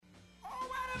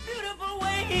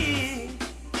way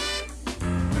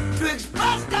to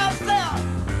express ourselves,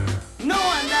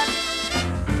 knowing that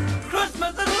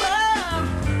Christmas is love.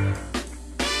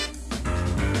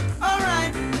 All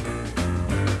right.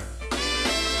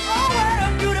 Oh, what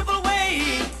a beautiful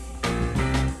way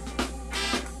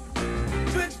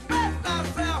to express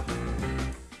ourselves,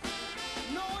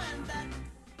 knowing that.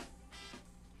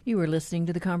 You are listening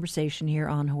to The Conversation here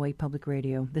on Hawaii Public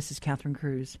Radio. This is Catherine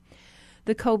Cruz.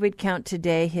 The COVID count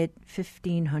today hit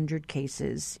 1,500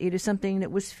 cases. It is something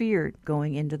that was feared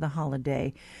going into the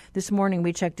holiday. This morning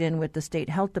we checked in with the State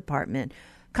Health Department.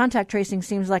 Contact tracing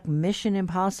seems like mission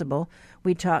impossible.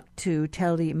 We talked to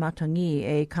Teli Matangi,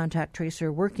 a contact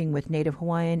tracer working with Native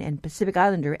Hawaiian and Pacific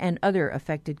Islander and other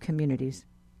affected communities.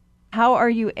 How are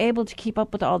you able to keep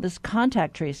up with all this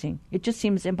contact tracing? It just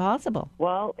seems impossible.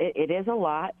 Well, it is a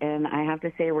lot, and I have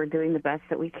to say we're doing the best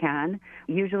that we can.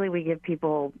 Usually we give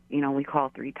people, we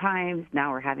call 3 times.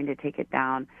 Now we're having to take it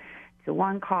down to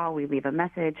 1 call. We leave a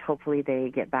message. Hopefully they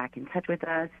get back in touch with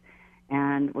us,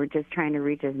 and we're just trying to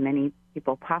reach as many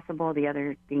people possible. The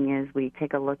other thing is we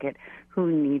take a look at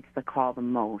who needs the call the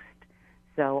most.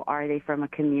 So are they from a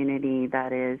community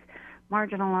that is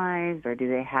marginalized, or do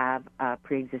they have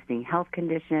pre-existing health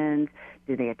conditions?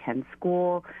 Do they attend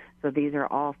school? So these are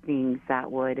all things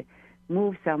that would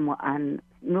move someone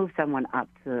up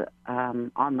to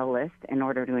on the list in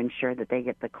order to ensure that they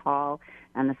get the call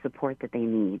and the support that they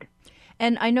need.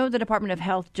 And I know the Department of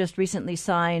Health just recently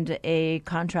signed a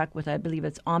contract with, I believe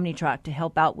it's OmniTrack, to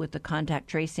help out with the contact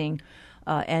tracing.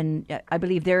 And I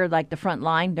believe they're like the front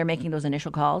line. They're making those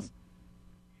initial calls.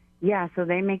 Yeah, so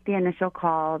they make the initial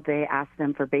call. They ask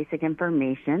them for basic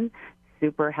information.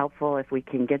 Super helpful if we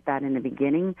can get that in the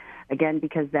beginning. Again,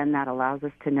 because then that allows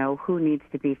us to know who needs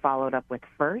to be followed up with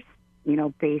first,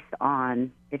 based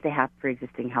on if they have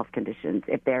pre-existing health conditions,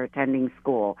 if they're attending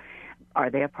school. Are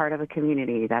they a part of a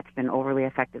community that's been overly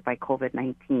affected by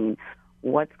COVID-19?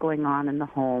 What's going on in the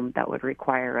home that would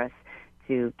require us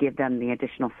to give them the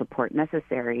additional support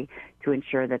necessary to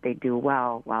ensure that they do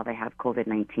well while they have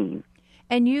COVID-19?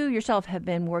 And you yourself have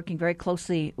been working very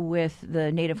closely with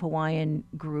the Native Hawaiian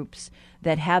groups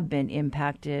that have been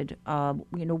impacted.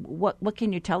 What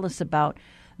can you tell us about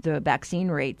the vaccine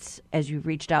rates as you've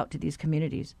reached out to these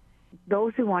communities?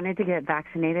 Those who wanted to get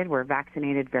vaccinated were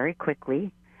vaccinated very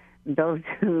quickly. Those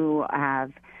who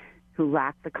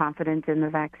lack the confidence in the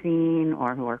vaccine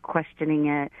or who are questioning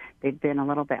it, they've been a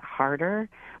little bit harder.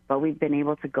 But we've been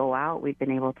able to go out. We've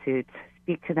been able to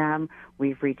speak to them.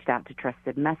 We've reached out to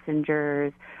trusted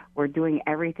messengers. We're doing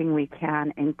everything we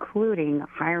can, including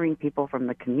hiring people from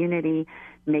the community,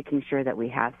 making sure that we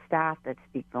have staff that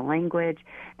speak the language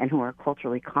and who are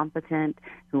culturally competent,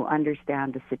 who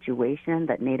understand the situation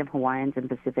that Native Hawaiians and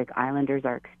Pacific Islanders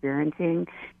are experiencing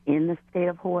in the state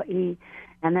of Hawaii.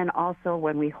 And then also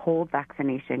when we hold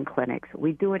vaccination clinics,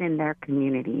 we do it in their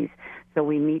communities. So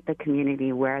we meet the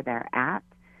community where they're at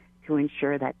to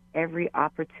ensure that every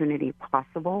opportunity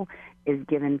possible is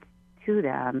given to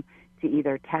them to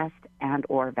either test and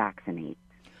or vaccinate.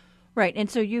 Right, and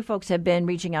so you folks have been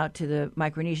reaching out to the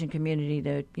Micronesian community,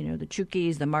 the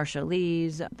Chukis, the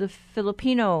Marshallese, the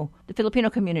Filipino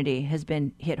community has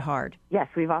been hit hard. Yes,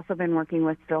 we've also been working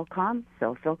with PhilCom.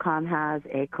 So PhilCom has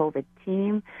a COVID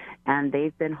team, and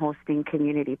they've been hosting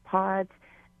community pods.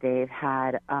 They've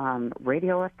had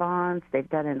radioathons. They've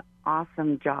done an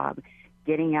awesome job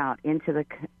getting out into the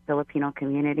Filipino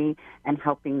community and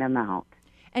helping them out.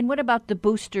 And what about the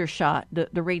booster shot,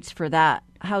 the rates for that?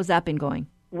 How's that been going?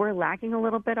 We're lagging a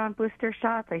little bit on booster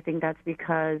shots. I think that's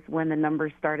because when the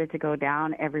numbers started to go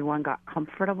down, everyone got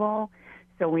comfortable.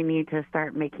 So we need to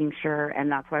start making sure,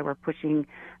 and that's why we're pushing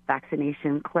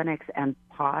vaccination clinics and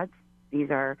pods.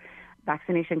 These are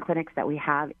vaccination clinics that we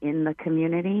have in the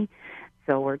community.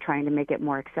 So we're trying to make it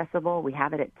more accessible. We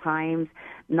have it at times,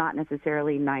 not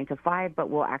necessarily 9 to 5, but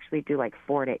we'll actually do like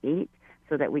 4 to 8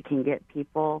 so that we can get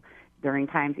people during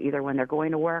times either when they're going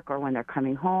to work or when they're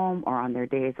coming home or on their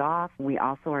days off. We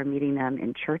also are meeting them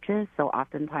in churches. So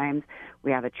oftentimes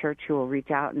we have a church who will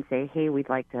reach out and say, hey, we'd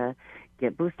like to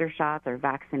get booster shots or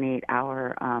vaccinate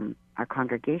our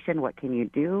congregation. What can you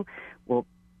do? We'll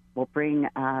bring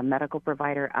a medical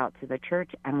provider out to the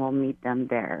church and we'll meet them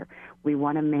there. We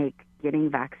want to make getting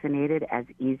vaccinated as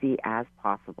easy as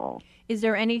possible. Is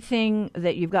there anything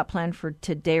that you've got planned for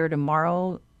today or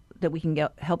tomorrow that we can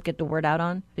help get the word out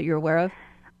on that you're aware of?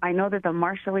 I know that the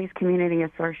Marshallese Community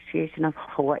Association of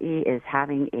Hawaii is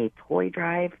having a toy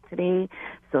drive today,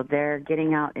 so they're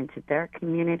getting out into their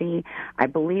community. I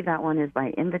believe that one is by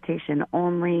invitation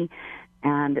only,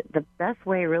 and the best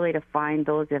way really to find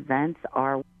those events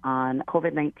are on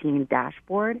COVID-19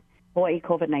 dashboard,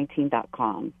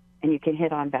 HawaiiCovid19.com. and you can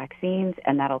hit on vaccines,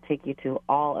 and that'll take you to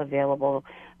all available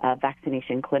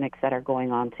vaccination clinics that are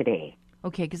going on today.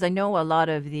 Okay, because I know a lot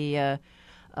of the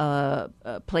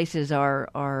places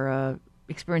are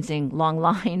experiencing long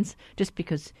lines just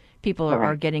because people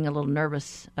are getting a little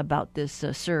nervous about this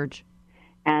surge.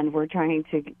 And we're trying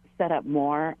to set up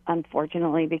more,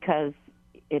 unfortunately, because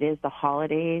it is the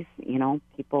holidays,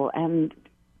 people, and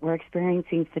we're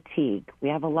experiencing fatigue. We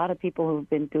have a lot of people who've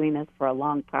been doing this for a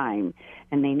long time,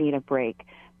 and they need a break.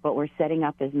 But we're setting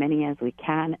up as many as we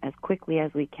can, as quickly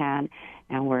as we can,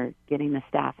 and we're getting the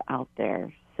staff out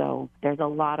there. So there's a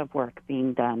lot of work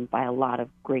being done by a lot of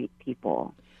great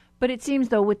people. But it seems,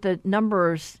 though, with the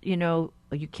numbers,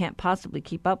 you can't possibly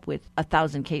keep up with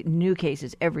 1,000 new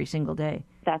cases every single day.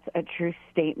 That's a true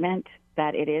statement,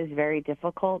 that it is very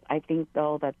difficult. I think,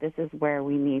 though, that this is where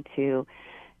we need to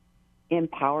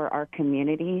empower our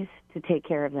communities to take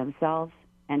care of themselves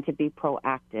and to be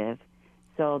proactive.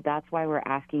 So that's why we're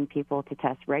asking people to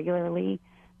test regularly.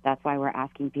 That's why we're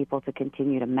asking people to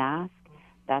continue to mask.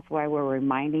 That's why we're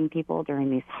reminding people during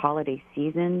this holiday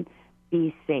season,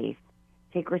 be safe.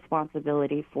 Take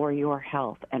responsibility for your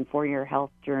health and for your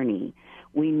health journey.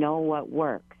 We know what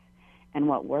works, and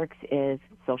what works is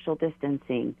social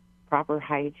distancing, proper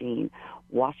hygiene,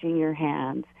 washing your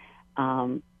hands,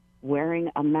 wearing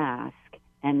a mask,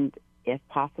 and if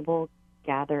possible,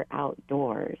 gather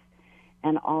outdoors.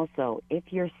 And also, if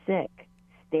you're sick,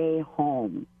 stay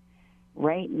home.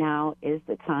 Right now is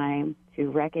the time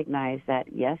to recognize that,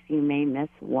 yes, you may miss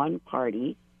one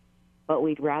party, but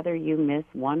we'd rather you miss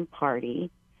one party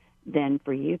than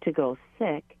for you to go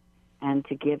sick and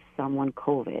to give someone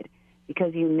COVID,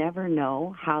 because you never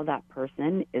know how that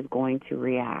person is going to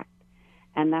react.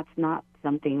 And that's not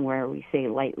something where we say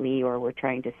lightly or we're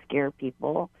trying to scare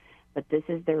people, but this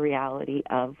is the reality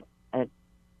of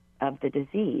the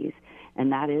disease.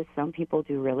 And that is, some people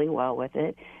do really well with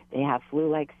it. They have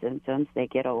flu-like symptoms. They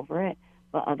get over it,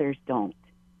 but others don't.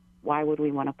 Why would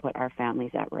we want to put our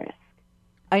families at risk?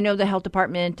 I know the health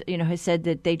department, has said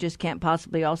that they just can't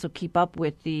possibly also keep up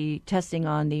with the testing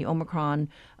on the Omicron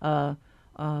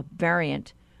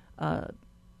variant.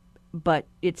 But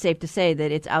it's safe to say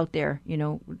that it's out there.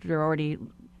 They're already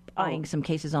eyeing some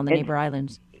cases on the neighbor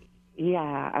islands.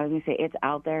 Yeah, I was going to say it's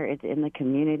out there. It's in the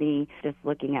community. Just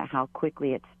looking at how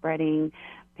quickly it's spreading,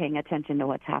 paying attention to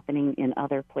what's happening in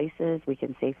other places, we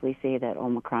can safely say that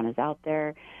Omicron is out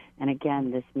there. And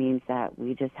again, this means that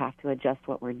we just have to adjust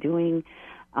what we're doing,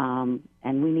 and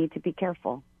we need to be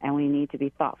careful, and we need to be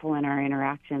thoughtful in our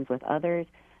interactions with others.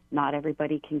 Not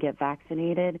everybody can get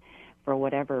vaccinated for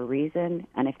whatever reason,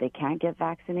 and if they can't get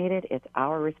vaccinated, it's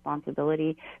our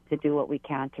responsibility to do what we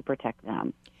can to protect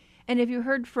them. And have you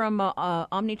heard from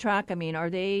OmniTrack? I mean, are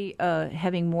they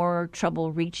having more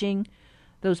trouble reaching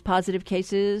those positive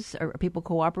cases? Are people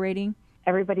cooperating?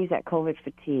 Everybody's at COVID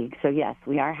fatigue. So, yes,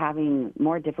 we are having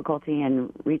more difficulty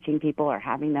in reaching people or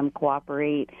having them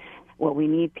cooperate. What we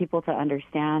need people to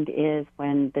understand is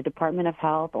when the Department of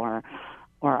Health or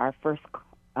our first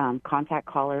contact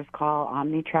callers call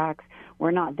OmniTracks,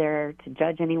 we're not there to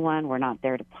judge anyone. We're not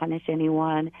there to punish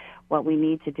anyone. What we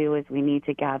need to do is we need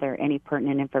to gather any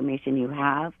pertinent information you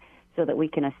have so that we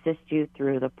can assist you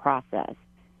through the process.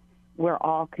 We're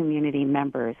all community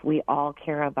members. We all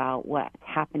care about what's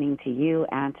happening to you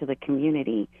and to the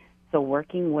community. So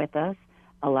working with us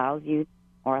allows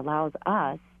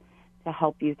us to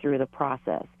help you through the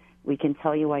process. We can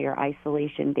tell you what your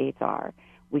isolation dates are.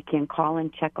 We can call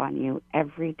and check on you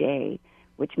every day,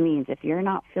 which means if you're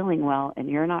not feeling well and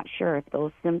you're not sure if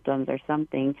those symptoms are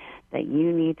something that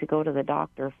you need to go to the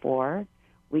doctor for,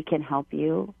 we can help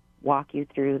you, walk you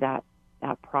through that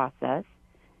process.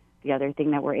 The other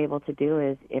thing that we're able to do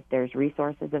is if there's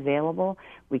resources available,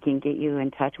 we can get you in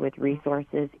touch with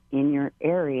resources in your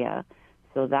area.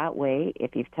 So that way,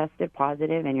 if you've tested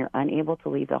positive and you're unable to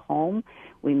leave the home,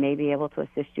 we may be able to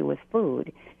assist you with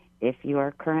food. If you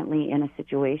are currently in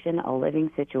a living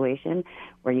situation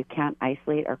where you can't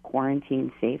isolate or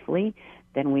quarantine safely,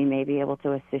 then we may be able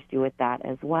to assist you with that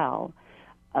as well.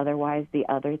 Otherwise, the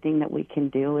other thing that we can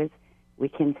do is we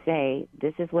can say,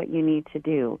 this is what you need to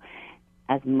do.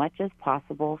 As much as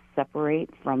possible,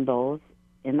 separate from those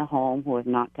in the home who have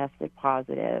not tested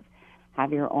positive.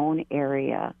 Have your own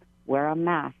area. Wear a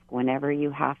mask whenever you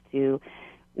have to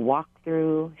walk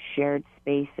through shared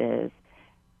spaces.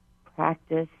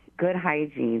 Practice good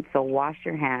hygiene, so wash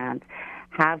your hands,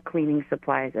 have cleaning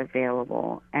supplies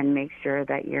available, and make sure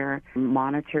that you're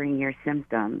monitoring your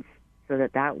symptoms so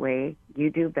that way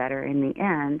you do better in the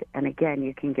end, and again,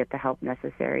 you can get the help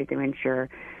necessary to ensure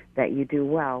that you do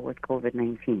well with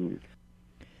COVID-19.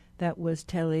 That was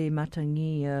Tele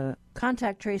Matangi,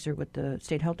 contact tracer with the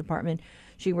State Health Department.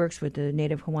 She works with the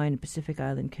Native Hawaiian and Pacific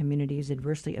Island communities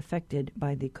adversely affected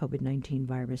by the COVID-19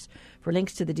 virus. For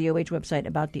links to the DOH website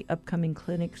about the upcoming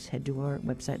clinics, head to our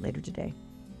website later today.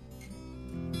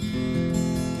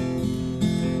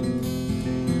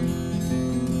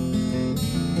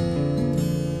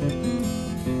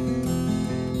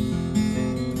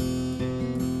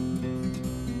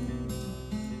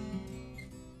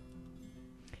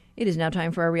 It is now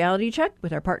time for our reality check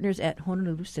with our partners at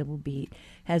Honolulu Civil Beat.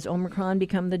 Has Omicron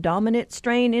become the dominant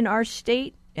strain in our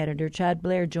state? Editor Chad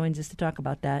Blair joins us to talk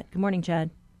about that. Good morning,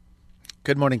 Chad.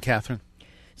 Good morning, Catherine.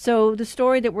 So the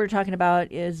story that we're talking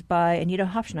about is by Anita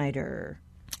Hofschneider.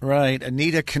 Right.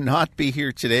 Anita cannot be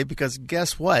here today because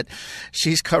guess what?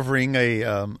 She's covering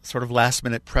a sort of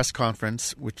last-minute press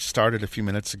conference, which started a few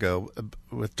minutes ago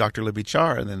with Dr. Libby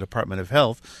Char in the Department of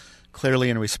Health, clearly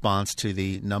in response to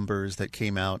the numbers that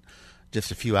came out just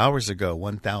a few hours ago,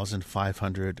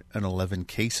 1,511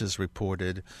 cases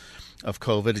reported of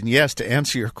COVID. And yes, to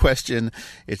answer your question,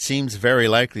 it seems very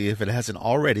likely, if it hasn't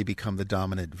already become the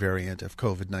dominant variant of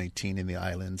COVID-19 in the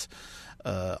islands,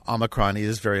 Omicron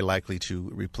is very likely to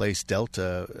replace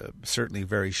Delta, certainly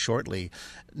very shortly.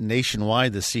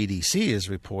 Nationwide, the CDC is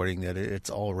reporting that it's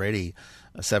already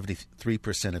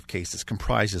 73% of cases,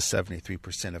 comprises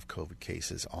 73% of COVID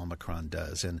cases, Omicron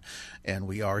does. And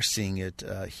we are seeing it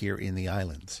here in the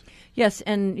islands. Yes,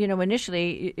 and,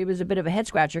 initially it was a bit of a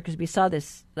head-scratcher because we saw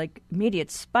this, immediate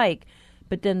spike.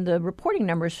 But then the reporting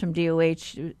numbers from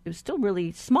DOH, it was still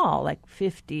really small,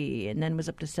 50, and then was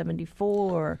up to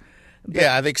 74.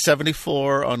 Yeah, I think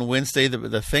 74 on Wednesday.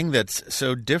 The thing that's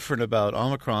so different about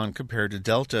Omicron compared to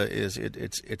Delta is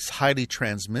it's highly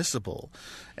transmissible.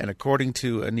 And according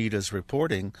to Anita's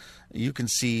reporting, you can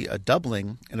see a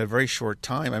doubling in a very short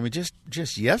time. I mean, just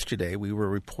yesterday we were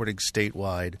reporting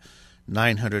statewide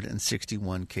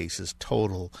 961 cases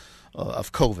total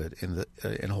of COVID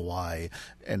in Hawaii.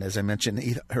 And as I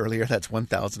mentioned earlier, that's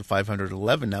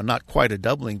 1,511. Now, not quite a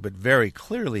doubling, but very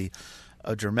clearly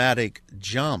a dramatic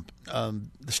jump.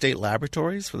 The state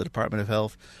laboratories for the Department of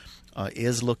Health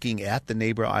is looking at the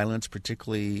neighbor islands,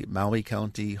 particularly Maui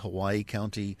County, Hawaii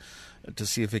County, to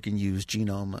see if it can use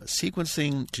genome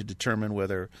sequencing to determine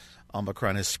whether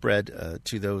Omicron has spread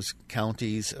to those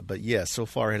counties. But yes, so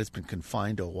far it has been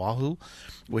confined to Oʻahu,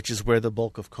 which is where the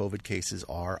bulk of COVID cases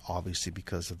are, obviously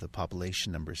because of the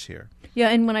population numbers here. Yeah,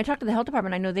 and when I talked to the health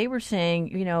department, I know they were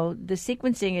saying, the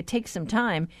sequencing, it takes some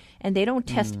time, and they don't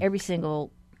test every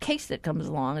single case that comes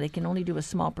along. They can only do a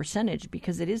small percentage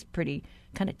because it is pretty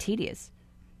kind of tedious.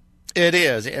 It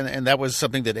is, and that was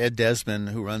something that Ed Desmond,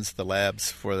 who runs the labs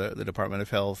for the Department of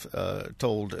Health,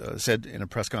 said in a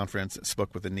press conference,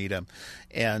 spoke with Anita.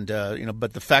 And,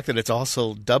 but the fact that it's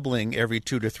also doubling every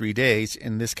 2 to 3 days,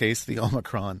 in this case, the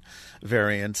Omicron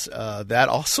variants, that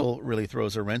also really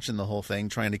throws a wrench in the whole thing,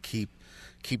 trying to keep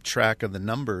track of the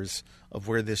numbers of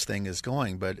where this thing is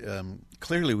going. But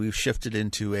clearly we've shifted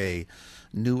into a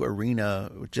new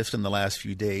arena just in the last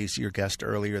few days. Your guest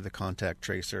earlier, the contact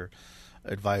tracer,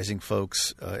 advising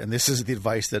folks, and this is the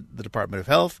advice that the Department of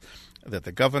Health, that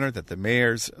the governor, that the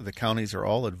mayors, the counties are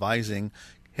all advising,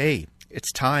 hey,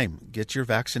 it's time. Get your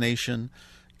vaccination,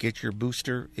 get your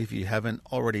booster if you haven't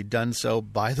already done so.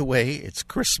 By the way, it's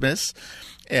Christmas,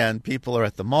 and people are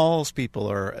at the malls, people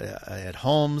are at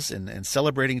homes and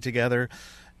celebrating together.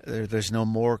 There's no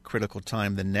more critical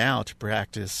time than now to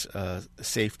practice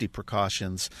safety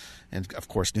precautions. And, of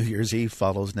course, New Year's Eve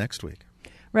follows next week.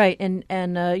 Right, and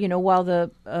while the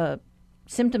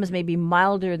symptoms may be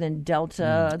milder than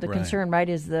Delta, the concern,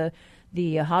 is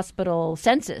the hospital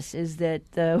census is that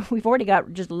we've already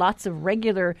got just lots of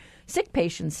regular sick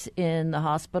patients in the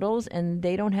hospitals, and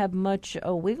they don't have much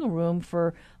wiggle room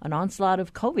for an onslaught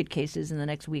of COVID cases in the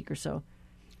next week or so.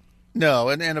 No,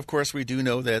 and of course we do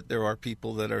know that there are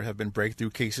people that have been breakthrough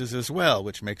cases as well,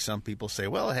 which makes some people say,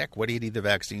 well, heck, what do you need the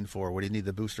vaccine for? What do you need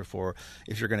the booster for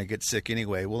if you're going to get sick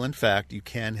anyway? Well, in fact, you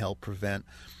can help prevent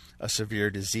a severe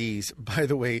disease. By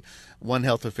the way, one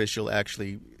health official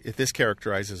actually, if this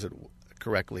characterizes it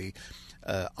correctly,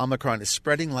 Omicron is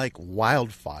spreading like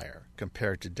wildfire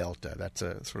compared to Delta. That's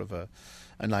a sort of a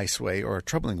nice way or a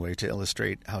troubling way to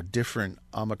illustrate how different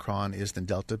Omicron is than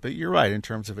Delta. But you're right, in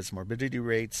terms of its morbidity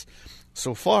rates,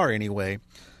 so far anyway,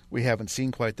 we haven't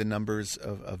seen quite the numbers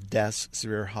of deaths,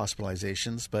 severe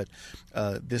hospitalizations, but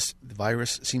this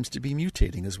virus seems to be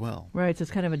mutating as well. Right, so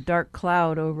it's kind of a dark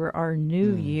cloud over our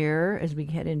new year as we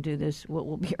head into this, what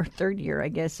will be our third year, I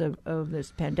guess, of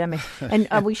this pandemic.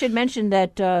 And we should mention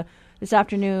that This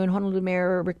afternoon, Honolulu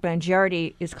Mayor Rick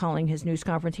Blangiardi is calling his news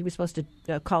conference. He was supposed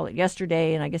to call it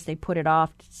yesterday, and I guess they put it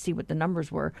off to see what the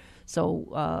numbers were.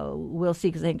 So we'll see,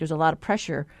 because I think there's a lot of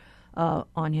pressure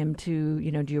on him to,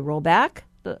 do you roll back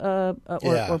or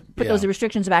put those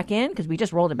restrictions back in? Because we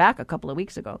just rolled it back a couple of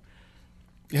weeks ago.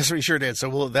 Yes, we sure did.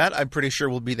 So that I'm pretty sure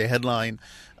will be the headline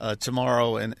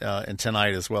tomorrow and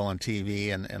tonight as well on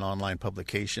TV and online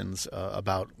publications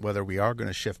about whether we are going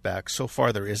to shift back. So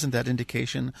far, there isn't that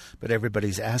indication, but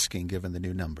everybody's asking given the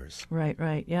new numbers.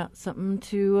 Right. Yeah, something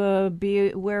to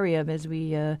be wary of as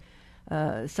we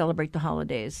celebrate the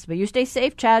holidays. But you stay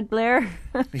safe, Chad Blair.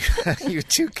 You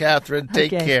too, Catherine.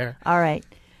 Take care. All right.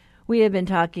 We have been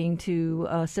talking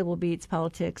to Civil Beats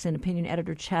politics and opinion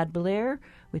editor Chad Blair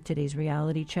with today's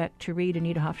reality check. To read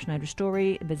Anita Hofschneider's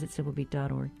story, visit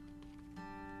civilbeat.org.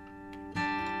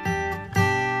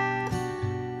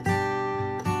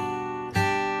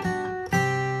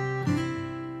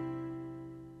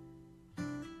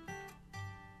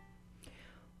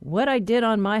 What I did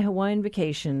on my Hawaiian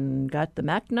vacation. Got the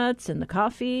mac nuts and the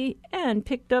coffee and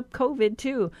picked up COVID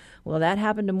too. Well, that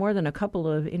happened to more than a couple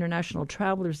of international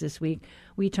travelers this week.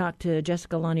 We talked to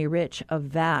Jessica Lonnie Rich of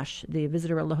VASH, the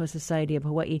Visitor Aloha Society of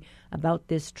Hawaii, about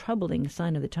this troubling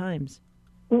sign of the times.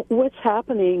 What's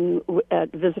happening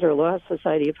at Visitor Aloha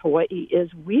Society of Hawaii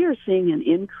is we are seeing an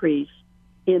increase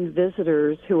in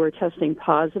visitors who are testing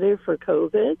positive for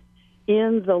COVID.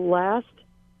 In the last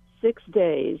 6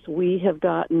 days, we have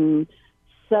gotten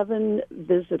 7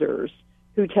 visitors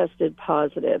who tested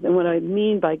positive. And what I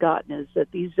mean by gotten is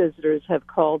that these visitors have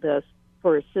called us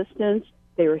for assistance.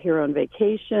 They were here on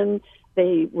vacation.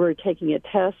 They were taking a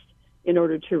test in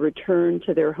order to return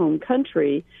to their home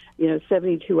country,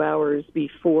 72 hours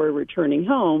before returning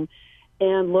home.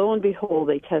 And lo and behold,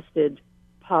 they tested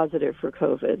positive for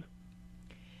COVID.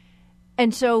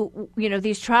 And so,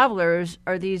 these travelers,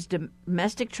 are these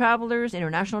domestic travelers,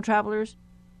 international travelers?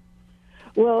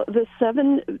 Well, the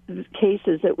 7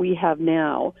 cases that we have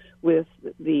now with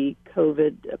the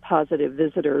COVID positive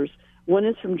visitors, one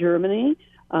is from Germany,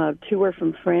 2 are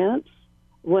from France,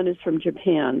 1 is from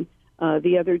Japan.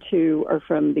 The other 2 are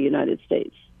from the United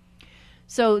States.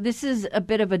 So this is a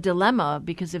bit of a dilemma,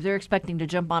 because if they're expecting to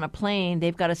jump on a plane,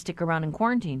 they've got to stick around in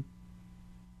quarantine.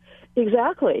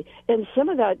 Exactly. And some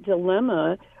of that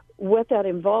dilemma, what that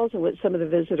involves and what some of the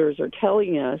visitors are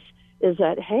telling us is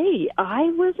that, hey, I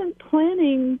wasn't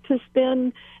planning to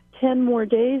spend 10 more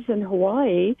days in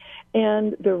Hawaii,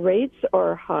 and the rates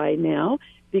are high now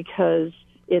because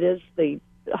it is the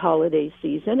holiday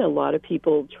season. A lot of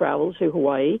people travel to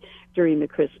Hawaii during the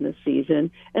Christmas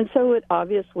season, and so it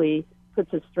obviously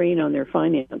puts a strain on their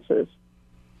finances.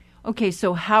 Okay,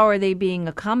 so how are they being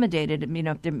accommodated?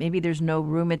 If maybe there's no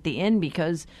room at the inn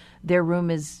because their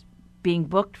room is being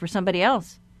booked for somebody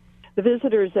else. The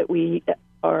visitors that we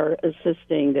are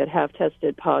assisting that have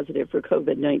tested positive for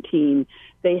COVID-19,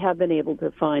 they have been able to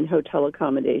find hotel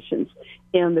accommodations.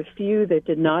 And the few that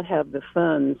did not have the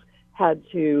funds had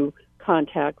to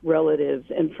contact relatives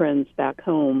and friends back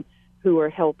home who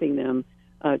are helping them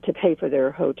to pay for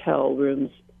their hotel rooms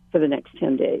for the next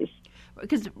 10 days.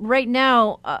 Because right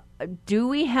now, do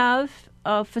we have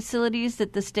facilities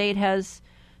that the state has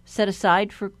set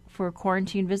aside for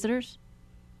quarantine visitors?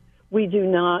 We do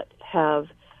not have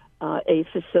a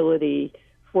facility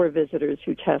for visitors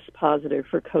who test positive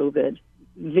for COVID.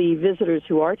 The visitors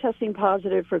who are testing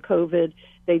positive for COVID,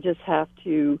 they just have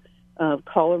to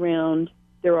call around.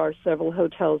 There are several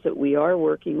hotels that we are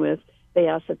working with. They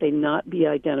ask that they not be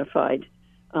identified.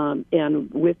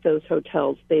 And with those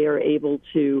hotels, they are able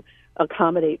to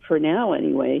accommodate, for now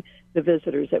anyway, the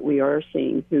visitors that we are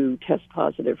seeing who test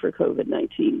positive for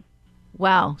COVID-19.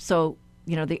 Wow. So,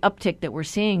 the uptick that we're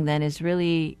seeing then is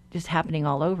really just happening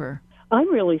all over.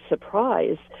 I'm really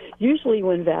surprised. Usually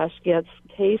when VASH gets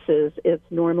cases, it's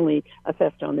normally a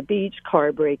theft on the beach,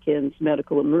 car break-ins,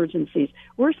 medical emergencies.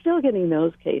 We're still getting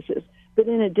those cases. But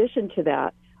in addition to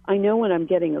that, I know when I'm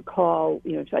getting a call,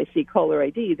 I see caller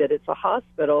ID, that it's a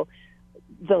hospital.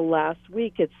 The last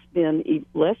week, it's been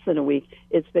less than a week,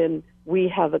 it's been, we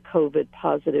have a COVID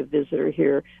positive visitor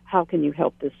here. How can you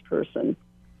help this person?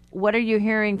 What are you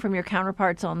hearing from your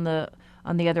counterparts on the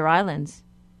other islands?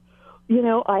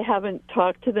 I haven't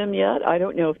talked to them yet. I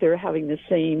don't know if they're having the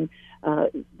same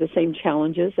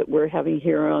challenges that we're having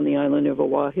here on the island of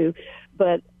Oʻahu,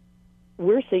 but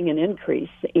we're seeing an increase,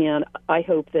 and I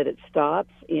hope that it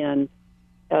stops. And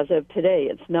as of today,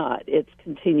 it's not. It's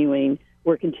continuing.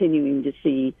 We're continuing to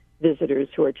see visitors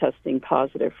who are testing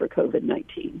positive for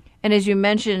COVID-19. And as you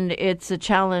mentioned, it's a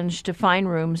challenge to find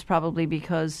rooms, probably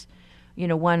because,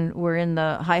 when we're in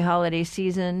the high holiday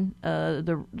season,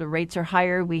 the rates are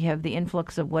higher. We have the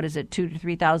influx of, 2,000 to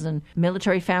 3,000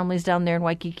 military families down there in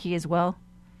Waikiki as well?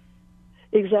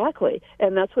 Exactly.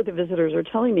 And that's what the visitors are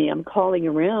telling me. I'm calling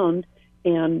around,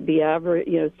 and the average,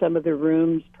 some of the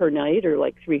rooms per night are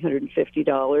like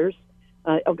 $350.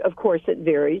 Of course, it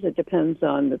varies. It depends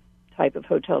on the type of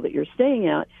hotel that you're staying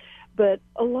at. But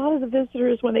a lot of the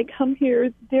visitors, when they come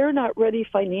here, they're not ready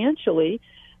financially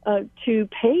to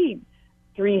pay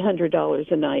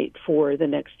 $300 a night for the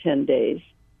next 10 days.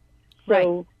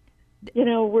 So,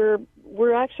 right.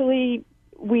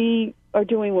 we are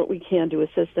doing what we can to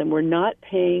assist them. We're not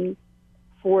paying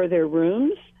for their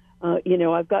rooms.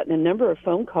 I've gotten a number of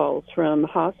phone calls from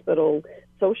hospital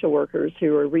social workers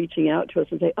who are reaching out to us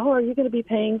and say, are you going to be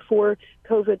paying for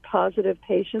COVID-positive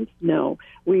patients? No.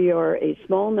 We are a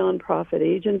small nonprofit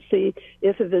agency.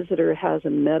 If a visitor has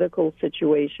a medical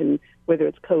situation, whether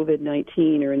it's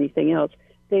COVID-19 or anything else,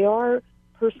 they are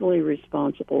personally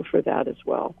responsible for that as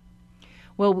well.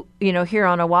 Well, here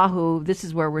on Oʻahu, this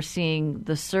is where we're seeing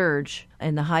the surge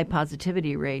and the high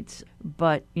positivity rates.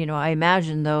 But, I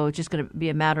imagine, though, it's just going to be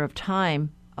a matter of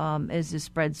time as this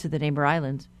spreads to the neighbor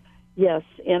islands. Yes,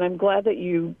 and I'm glad that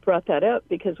you brought that up,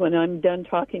 because when I'm done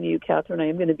talking to you, Catherine, I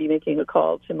am going to be making a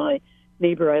call to my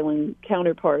neighbor island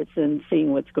counterparts and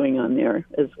seeing what's going on there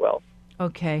as well.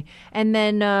 Okay. And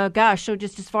then, so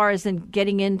just as far as then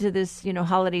getting into this,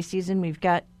 holiday season, we've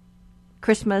got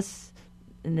Christmas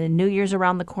and then New Year's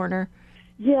around the corner.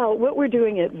 Yeah, what we're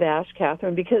doing at VASH,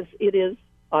 Catherine, because it is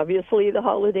obviously the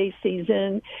holiday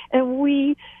season,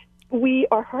 and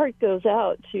our heart goes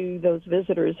out to those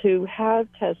visitors who have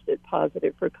tested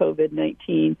positive for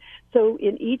COVID-19. So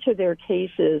in each of their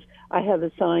cases, I have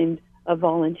assigned a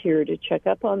volunteer to check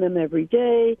up on them every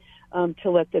day, to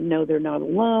let them know they're not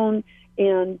alone,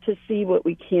 and to see what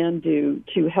we can do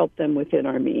to help them within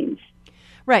our means.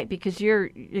 Right, because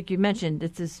like you mentioned,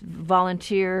 it's this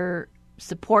volunteer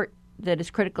support that is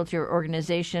critical to your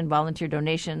organization, volunteer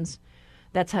donations.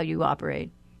 That's how you operate.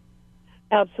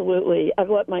 Absolutely. I've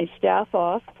let my staff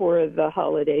off for the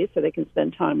holidays so they can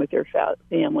spend time with their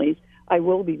families. I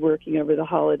will be working over the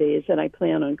holidays, and I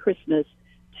plan on Christmas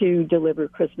to deliver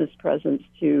Christmas presents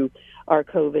to our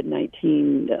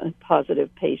COVID-19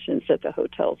 positive patients at the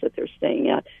hotels that they're staying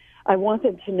at. I want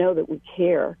them to know that we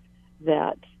care,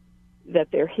 that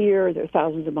they're here, they're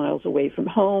thousands of miles away from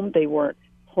home, they weren't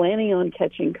planning on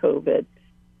catching COVID,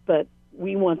 but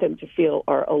we want them to feel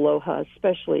our aloha,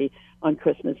 especially on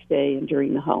Christmas Day and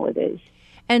during the holidays.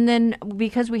 And then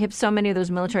because we have so many of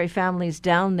those military families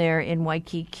down there in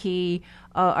Waikiki,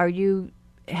 are you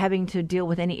having to deal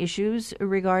with any issues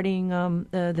regarding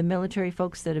the military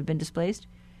folks that have been displaced?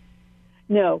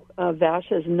 No, VASH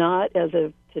has not, as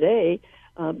of today,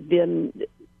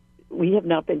 we have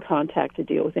not been contacted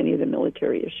to deal with any of the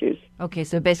military issues. Okay,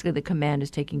 so basically the command is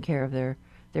taking care of their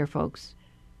folks.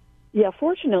 Yeah,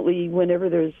 fortunately, whenever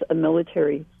there's a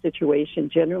military situation,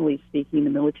 generally speaking, the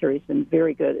military's been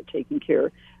very good at taking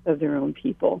care of their own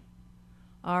people.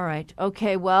 All right.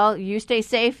 Okay, well, you stay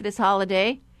safe this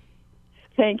holiday.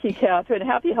 Thank you, Catherine.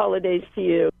 Happy holidays to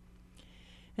you.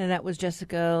 And that was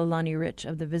Jessica Lonnie Rich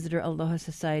of the Visitor Aloha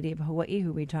Society of Hawaii,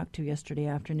 who we talked to yesterday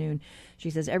afternoon. She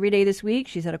says every day this week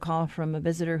she's had a call from a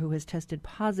visitor who has tested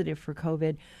positive for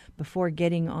COVID before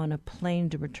getting on a plane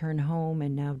to return home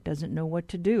and now doesn't know what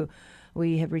to do.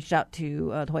 We have reached out to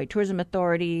the Hawaii Tourism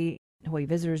Authority, Hawaii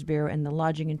Visitors Bureau, and the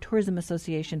Lodging and Tourism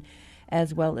Association,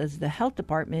 as well as the Health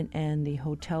Department and the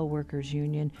Hotel Workers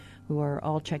Union, who are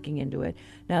all checking into it.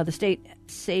 Now, the State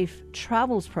Safe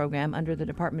Travels Program under the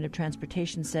Department of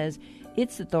Transportation says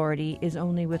its authority is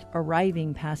only with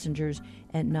arriving passengers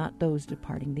and not those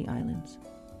departing the islands.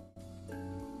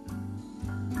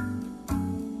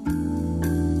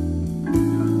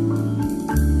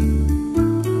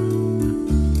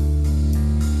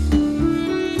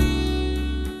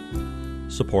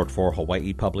 Support for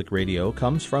Hawaii Public Radio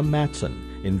comes from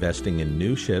Matson, investing in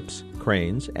new ships,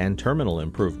 cranes, and terminal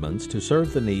improvements to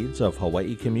serve the needs of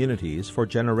Hawaii communities for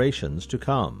generations to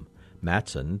come.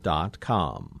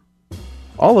 Matson.com.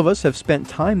 All of us have spent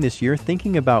time this year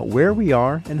thinking about where we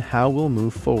are and how we'll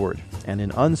move forward. And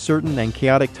in uncertain and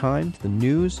chaotic times, the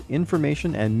news,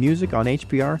 information, and music on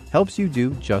HPR helps you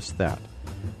do just that.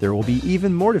 There will be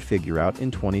even more to figure out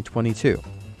in 2022.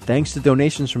 Thanks to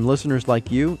donations from listeners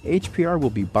like you, HPR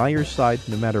will be by your side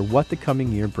no matter what the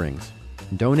coming year brings.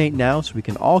 Donate now so we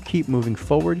can all keep moving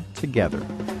forward together.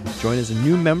 Join as a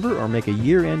new member or make a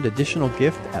year-end additional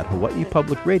gift at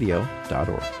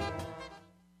hawaiipublicradio.org.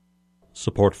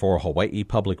 Support for Hawaii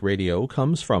Public Radio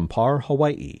comes from PAR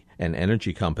Hawaii, an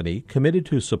energy company committed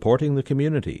to supporting the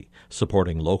community,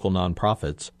 supporting local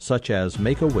nonprofits such as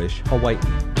Make-A-Wish Hawaii.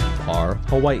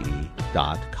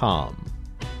 parhawaii.com.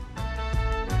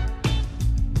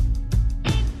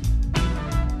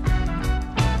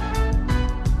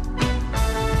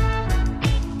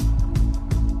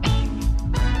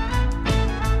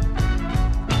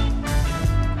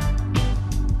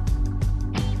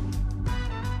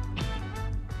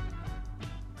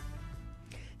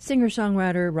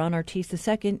 Singer-songwriter Ron Artis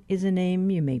II is a name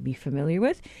you may be familiar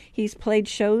with. He's played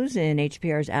shows in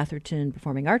HPR's Atherton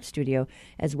Performing Arts Studio,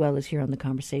 as well as here on The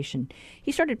Conversation.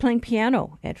 He started playing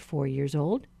piano at 4 years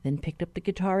old, then picked up the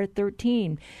guitar at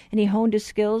 13, and he honed his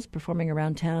skills performing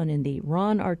around town in the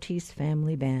Ron Artis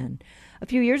Family Band. A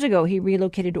few years ago, he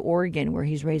relocated to Oregon, where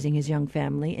he's raising his young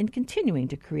family and continuing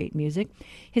to create music.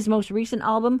 His most recent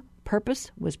album,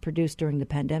 Purpose, was produced during the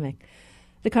pandemic.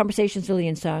 The Conversation's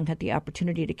Lillian Song had the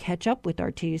opportunity to catch up with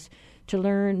Artis to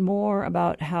learn more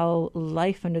about how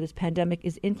life under this pandemic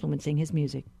is influencing his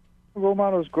music. Role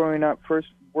models growing up first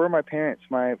were my parents.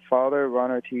 My father,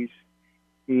 Ron Artis,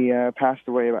 he passed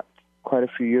away about quite a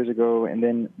few years ago, and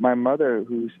then my mother,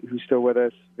 who's still with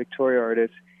us, Victoria Artis.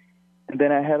 And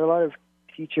then I had a lot of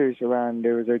teachers around.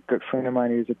 There was a good friend of mine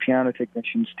who was a piano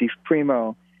technician, Steve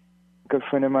Primo. Good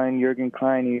friend of mine, Jürgen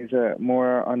Klein, he's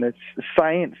more on the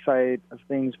science side of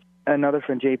things. Another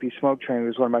friend, JP Smoke Train,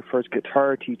 was one of my first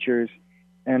guitar teachers,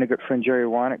 and a good friend, Jerry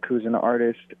Wanick, who's an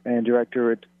artist and director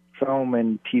with film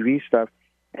and TV stuff.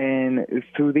 And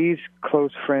through these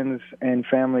close friends and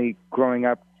family growing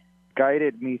up,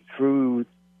 guided me through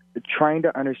trying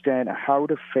to understand how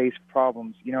to face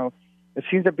problems. You know, it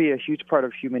seems to be a huge part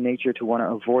of human nature to want to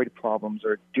avoid problems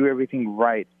or do everything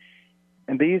right.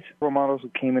 And these role models who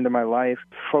came into my life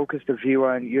focused the view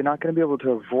on you're not going to be able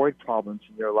to avoid problems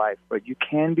in your life, but you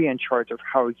can be in charge of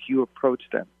how you approach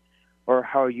them or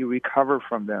how you recover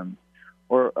from them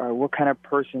or what kind of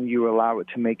person you allow it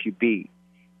to make you be.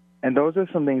 And those are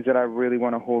some things that I really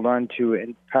want to hold on to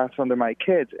and pass on to my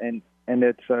kids. And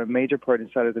it's a major part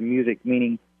inside of the music,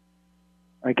 meaning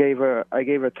I gave a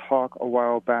talk a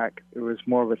while back. It was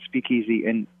more of a speakeasy,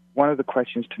 and one of the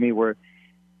questions to me were,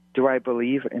 do I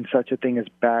believe in such a thing as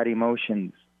bad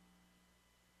emotions?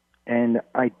 And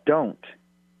I don't.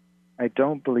 I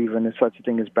don't believe in such a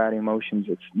thing as bad emotions.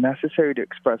 It's necessary to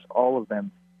express all of them.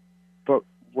 But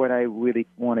what I really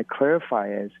want to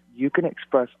clarify is you can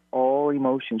express all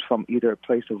emotions from either a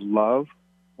place of love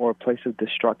or a place of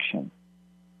destruction.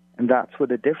 And that's where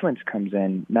the difference comes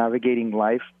in. Navigating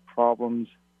life, problems,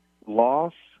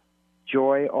 loss,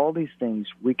 joy, all these things,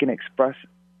 we can express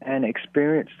and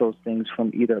experience those things from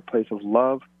either a place of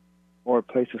love or a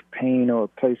place of pain or a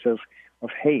place of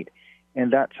hate.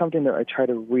 And that's something that I try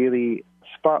to really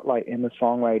spotlight in the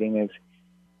songwriting is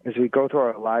as we go through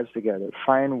our lives together,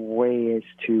 find ways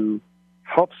to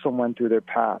help someone through their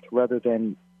path rather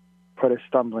than put a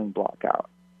stumbling block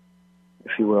out,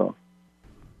 if you will.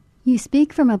 You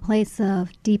speak from a place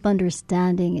of deep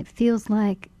understanding. It feels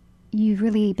like you've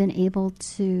really been able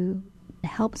to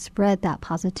help spread that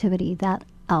positivity, that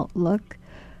outlook.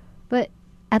 But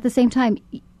at the same time,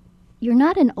 you're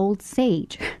not an old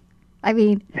sage. I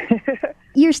mean,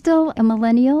 you're still a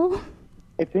millennial.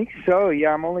 I think so.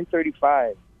 Yeah, I'm only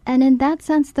 35. And in that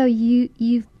sense, though,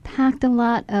 you've packed a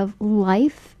lot of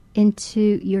life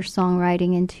into your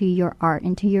songwriting, into your art,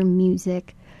 into your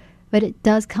music. But it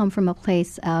does come from a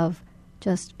place of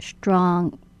just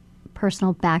strong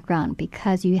personal background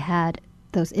because you had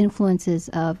those influences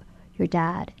of your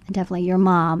dad and definitely your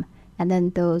mom, and then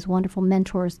those wonderful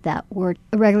mentors that were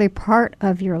a regular part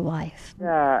of your life.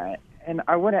 Yeah, and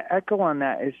I want to echo on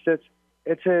that. It's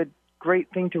a great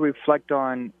thing to reflect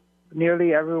on.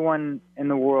 Nearly everyone in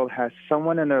the world has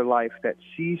someone in their life that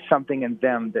sees something in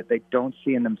them that they don't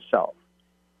see in themselves.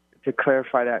 To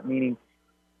clarify that, meaning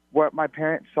what my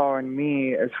parents saw in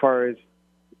me as far as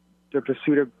the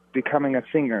pursuit of becoming a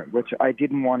singer, which I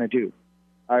didn't want to do.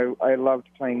 I loved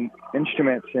playing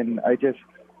instruments, and I just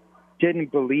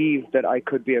didn't believe that I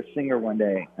could be a singer one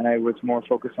day, and I was more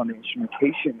focused on the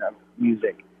instrumentation of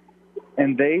music.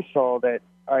 And they saw that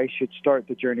I should start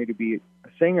the journey to be a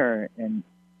singer and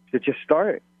to just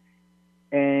start.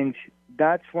 And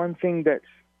that's one thing that's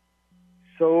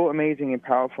so amazing and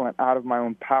powerful and out of my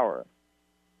own power,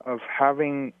 of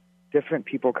having different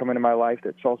people come into my life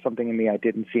that saw something in me I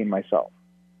didn't see in myself.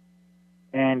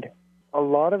 And a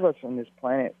lot of us on this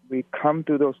planet, we come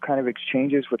through those kind of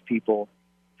exchanges with people,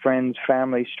 friends,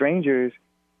 family, strangers,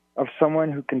 of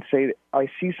someone who can say, I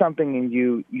see something in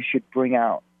you you should bring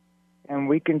out. And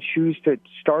we can choose to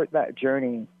start that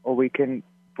journey, or we can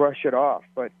brush it off.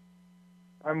 But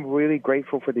I'm really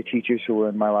grateful for the teachers who were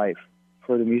in my life,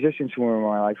 for the musicians who were in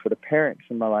my life, for the parents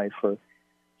in my life, for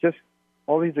just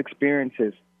all these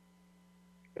experiences.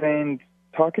 And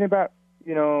talking about,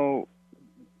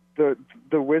 the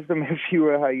wisdom, if you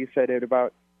will, how you said it,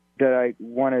 about that I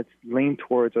want to lean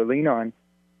towards or lean on,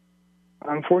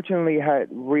 unfortunately had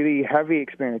really heavy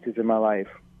experiences in my life.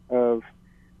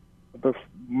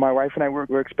 My wife and I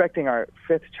were expecting our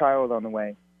 5th child on the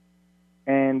way.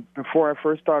 And before our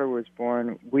first daughter was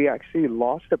born, we actually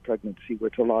lost a pregnancy,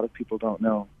 which a lot of people don't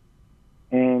know.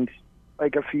 And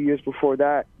like a few years before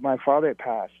that, my father had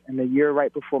passed. And the year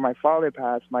right before my father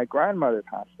passed, my grandmother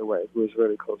passed away, who was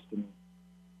really close to me.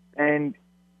 And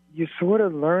you sort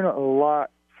of learn a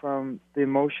lot from the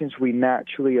emotions we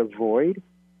naturally avoid,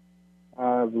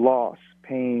 loss,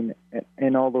 pain,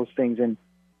 and all those things. And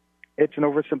it's an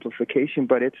oversimplification,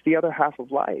 but it's the other half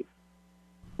of life.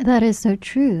 That is so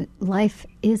true. Life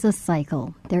is a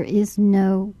cycle. There is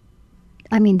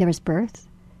there's birth,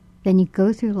 then you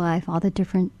go through life, all the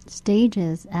different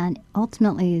stages, and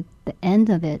ultimately the end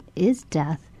of it is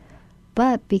death.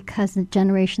 But because the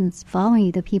generations following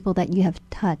you, the people that you have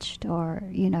touched or,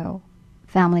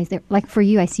 families, like for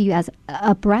you, I see you as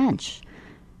a branch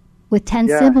with 10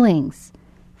 siblings.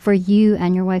 For you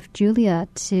and your wife, Julia,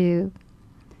 to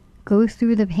go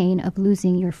through the pain of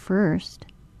losing your first,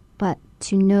 but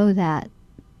to know that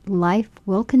life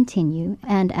will continue.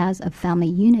 And as a family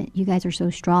unit, you guys are so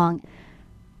strong.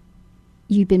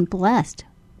 You've been blessed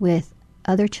with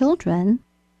other children.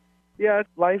 Yeah,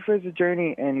 life is a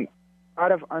journey, and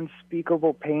out of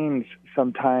unspeakable pains,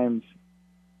 sometimes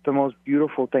the most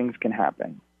beautiful things can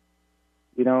happen.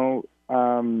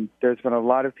 There's been a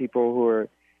lot of people who are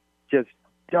just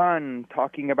done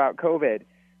talking about COVID,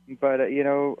 but,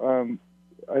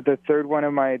 the third one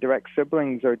of my direct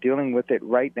siblings are dealing with it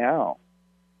right now.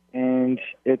 And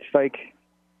it's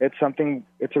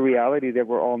a reality that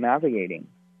we're all navigating.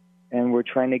 And we're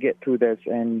trying to get through this.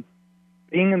 And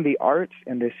being in the arts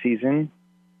in this season,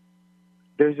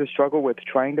 there's a struggle with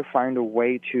trying to find a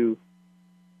way to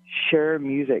share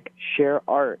music, share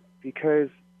art, because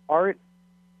art,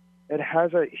 it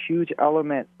has a huge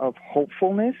element of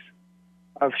hopefulness,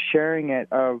 of sharing it,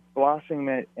 of blossoming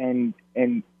it, and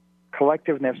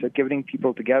collectiveness of getting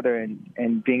people together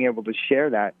and being able to share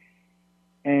that.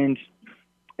 And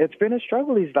it's been a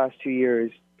struggle these last 2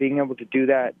 years, being able to do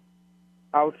that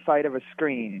outside of a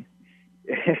screen.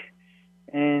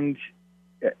 And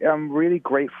I'm really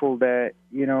grateful that,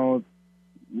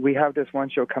 we have this one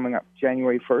show coming up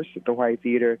January 1st at the Hawaiʻi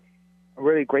Theater. I'm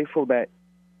really grateful that,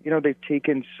 they've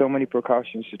taken so many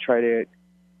precautions to try to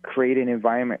create an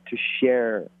environment to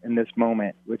share in this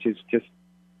moment, which is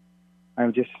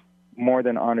I'm just more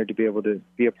than honored to be able to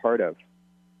be a part of.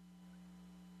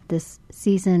 This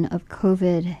season of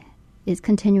COVID is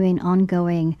continuing,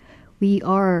 ongoing. We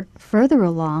are further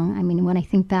along. When I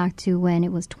think back to when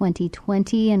it was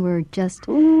 2020 and we're just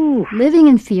living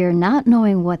in fear, not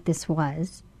knowing what this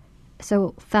was.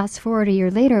 So fast forward a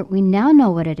year later, we now know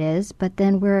what it is, but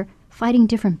then we're fighting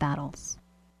different battles.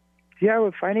 Yeah,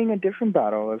 we're fighting a different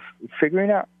battle of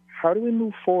figuring out how do we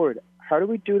move forward? How do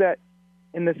we do that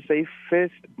in the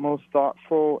safest, most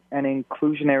thoughtful, and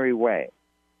inclusionary way?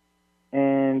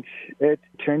 And it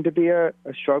turned to be a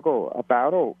struggle, a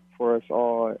battle for us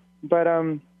all. But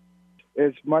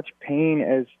as much pain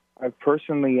as I've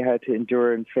personally had to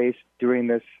endure and face during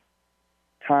this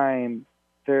time,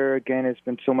 there again has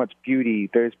been so much beauty.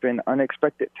 There's been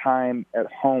unexpected time at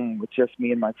home with just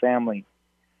me and my family,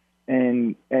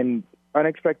 and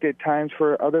unexpected times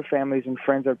for other families and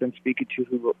friends I've been speaking to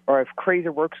who have crazy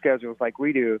work schedules like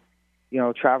we do,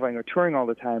 traveling or touring all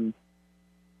the time,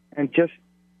 and just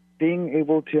being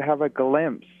able to have a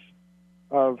glimpse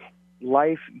of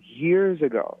life years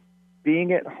ago,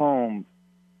 being at home,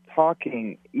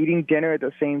 talking, eating dinner at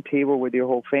the same table with your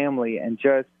whole family, and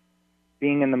just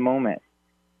being in the moment.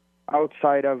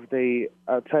 Outside of the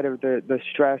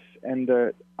stress and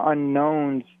the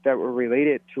unknowns that were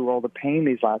related to all the pain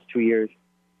these last 2 years,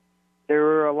 there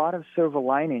were a lot of silver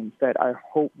linings that I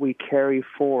hope we carry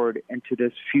forward into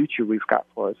this future we've got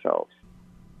for ourselves.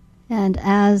 And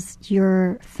as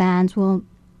your fans will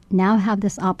now have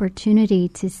this opportunity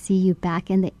to see you back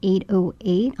in the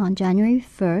 808 on January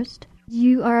 1st,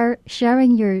 you are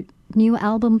sharing your new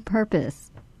album,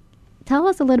 Purpose. Tell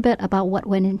us a little bit about what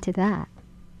went into that.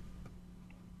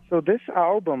 So this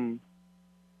album,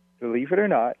 believe it or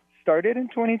not, started in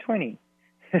 2020.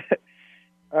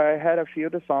 I had a few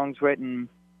of the songs written,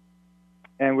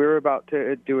 and we were about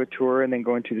to do a tour and then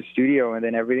go into the studio, and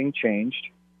then everything changed.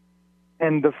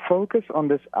 And the focus on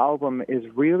this album is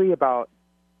really about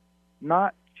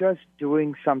not just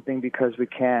doing something because we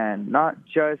can, not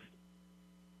just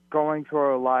going through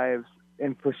our lives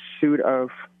in pursuit of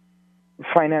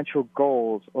financial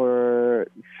goals or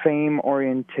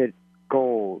fame-oriented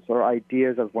goals or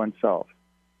ideas of oneself.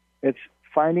 It's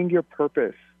finding your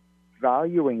purpose,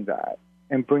 valuing that,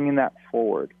 and bringing that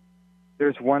forward.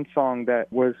 There's one song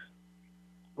that was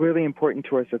really important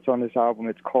to us that's on this album.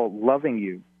 It's called Loving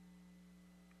You.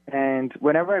 And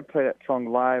whenever I play that song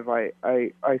live, I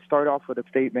start off with a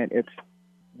statement.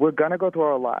 We're going to go through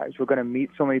our lives. We're going to meet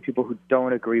so many people who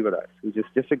don't agree with us, who just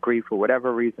disagree for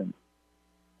whatever reason.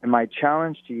 And my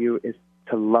challenge to you is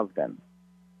to love them.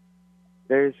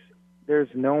 There's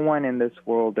no one in this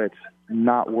world that's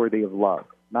not worthy of love,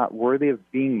 not worthy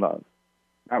of being loved,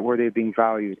 not worthy of being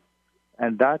valued.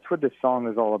 And that's what this song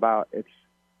is all about.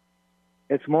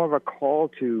 It's more of a call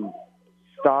to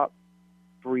stop,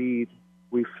 breathe,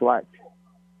 reflect,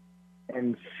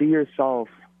 and see yourself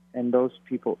and those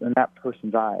people in that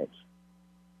person's eyes.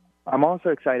 I'm also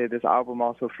excited. This album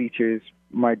also features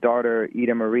my daughter,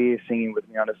 Ida Marie, singing with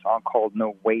me on a song called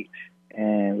No Wait.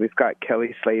 And we've got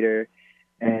Kelly Slater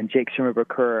and Jake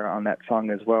Shimmer-Bakur on that song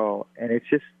as well. And it's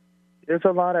just, there's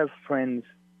a lot of friends,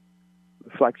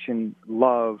 reflection,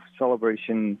 love,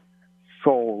 celebration,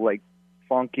 soul, like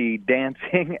funky,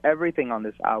 dancing, everything on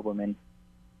this album. And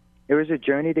it was a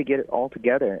journey to get it all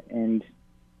together. And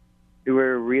we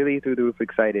were really through the roof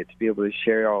excited to be able to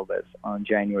share all this on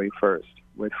January 1st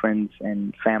with friends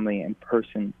and family in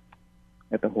person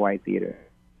at the Hawaii Theater.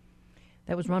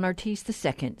 That was Ron Artis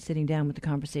II sitting down with the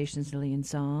Conversations Lillian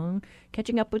Song,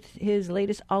 catching up with his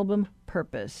latest album,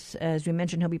 Purpose. As we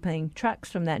mentioned, he'll be playing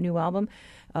tracks from that new album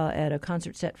at a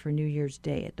concert set for New Year's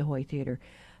Day at the Hawaii Theater.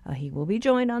 He will be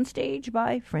joined on stage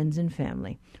by friends and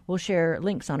family. We'll share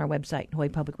links on our website,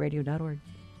 hawaiipublicradio.org.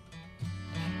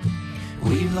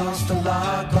 We've lost a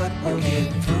lot, but we'll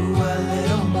get through a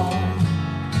little more.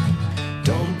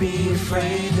 Don't be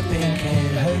afraid, the pain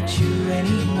can't hurt you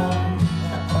anymore.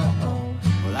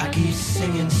 Well, I keep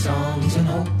singing songs and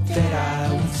hope that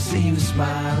I will see you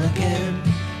smile again.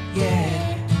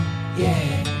 Yeah,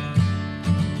 yeah.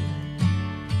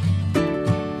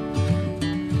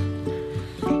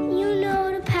 You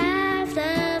know the path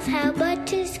of how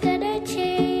much is gonna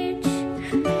change.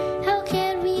 How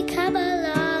can we come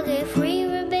along if we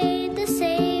remain the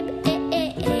same?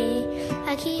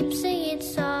 I keep singing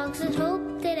songs and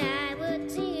hope that I would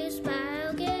see you smile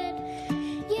again.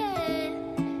 Yeah,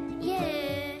 yeah.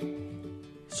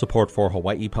 Support for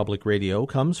Hawaii Public Radio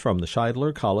comes from the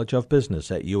Scheidler College of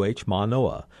Business at UH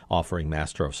Manoa, offering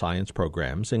Master of Science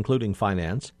programs including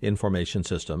finance, information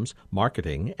systems,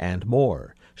 marketing, and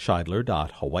more.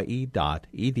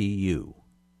 Scheidler.hawaii.edu.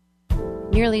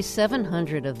 Nearly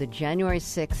 700 of the January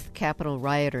 6th Capitol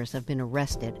rioters have been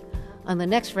arrested. On the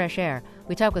next Fresh Air,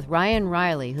 we talk with Ryan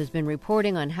Riley, who's been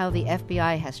reporting on how the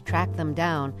FBI has tracked them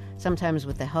down, sometimes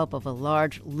with the help of a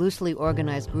large, loosely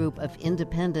organized group of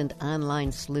independent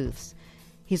online sleuths.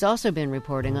 He's also been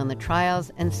reporting on the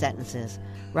trials and sentences.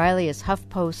 Riley is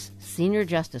HuffPost's senior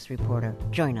justice reporter.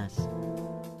 Join us.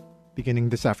 Beginning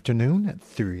this afternoon at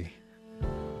 3.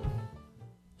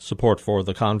 Support for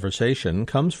The Conversation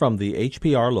comes from the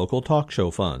HPR Local Talk Show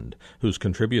Fund, whose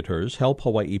contributors help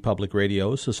Hawaii Public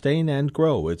Radio sustain and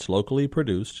grow its locally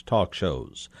produced talk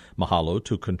shows. Mahalo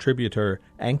to contributor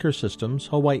Anchor Systems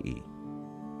Hawaii.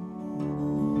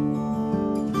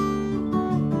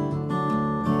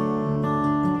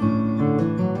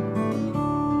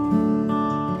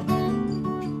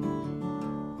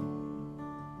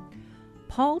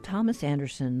 Paul Thomas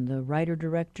Anderson, the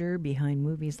writer-director behind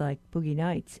movies like Boogie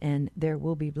Nights and There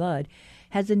Will Be Blood,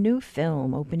 has a new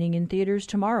film opening in theaters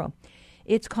tomorrow.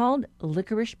 It's called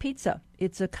Licorice Pizza.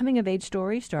 It's a coming-of-age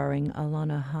story starring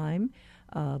Alana Haim,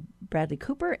 Bradley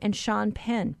Cooper, and Sean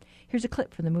Penn. Here's a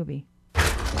clip from the movie.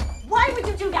 Why would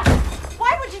you do that?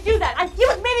 Why would you do that? He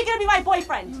was maybe going to be my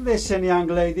boyfriend. Listen, young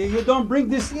lady, you don't bring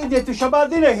this idiot to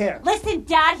Shabbat dinner here. Listen,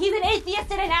 Dad, he's an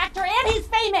atheist and an actor, and he's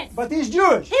famous. But he's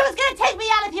Jewish. He was going to take me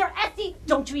out of here, Essie.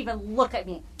 Don't you even look at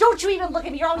me. Don't you even look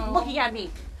at me. You're always looking at me.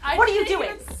 What are you doing?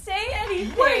 I didn't even say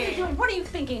anything. What are you doing? What are you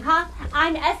thinking, huh?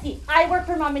 I'm Essie. I work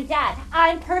for Mom and Dad.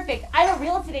 I'm perfect. I'm a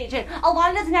real estate agent.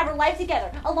 Alana doesn't have her life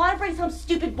together. Alana brings home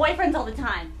stupid boyfriends all the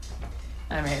time.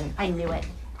 I mean, I knew it.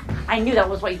 I knew that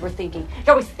was what you were thinking.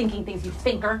 You're always thinking things, you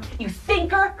thinker. You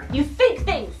thinker. You think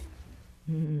things.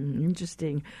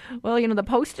 Interesting. Well, the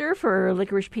poster for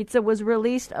Licorice Pizza was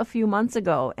released a few months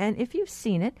ago, and if you've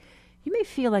seen it, you may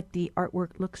feel like the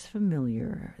artwork looks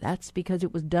familiar. That's because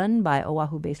it was done by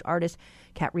Oahu-based artist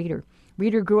Kat Reeder.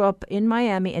 Reeder grew up in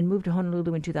Miami and moved to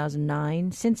Honolulu in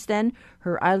 2009. Since then,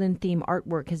 her island-themed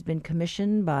artwork has been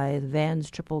commissioned by the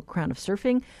Vans Triple Crown of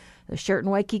Surfing, the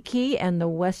Sheraton Waikiki, and the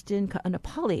Westin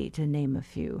Kaanapali, to name a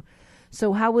few.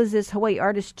 So how was this Hawaii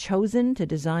artist chosen to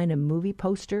design a movie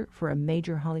poster for a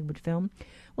major Hollywood film?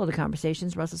 Well, the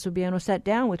conversations, Russell Subiano sat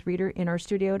down with Reeder in our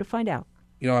studio to find out.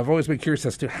 I've always been curious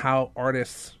as to how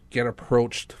artists get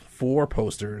approached for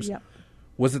posters. Yep.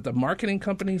 Was it the marketing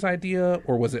company's idea,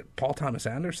 or was it Paul Thomas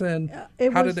Anderson?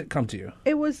 How did it come to you?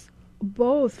 It was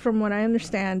both, from what I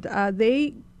understand.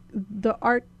 The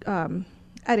art ad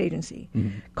agency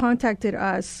contacted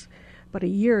us about a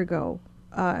year ago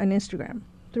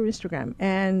through Instagram,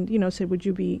 and said, would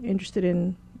you be interested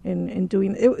in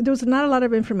doing it? There was not a lot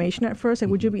of information at first. Like,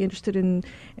 would you be interested in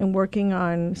working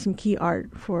on some key art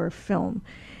for film?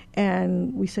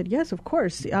 And we said yes, of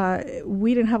course.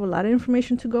 We didn't have a lot of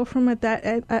information to go from at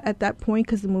that point,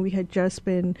 because the movie had just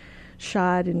been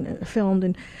shot and filmed,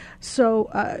 and so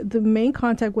the main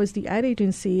contact was the ad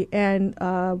agency. And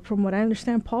from what I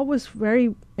understand, Paul was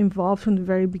very involved from the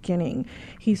very beginning.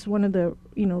 He's one of the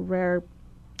rare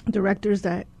directors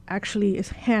that actually is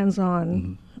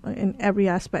hands-on in every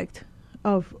aspect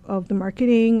of the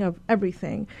marketing, of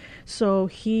everything. So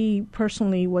he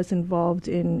personally was involved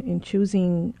in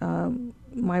choosing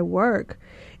my work.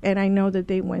 And I know that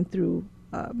they went through,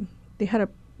 they had a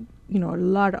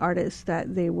lot of artists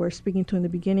that they were speaking to in the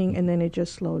beginning, and then it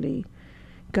just slowly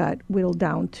got whittled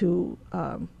down to,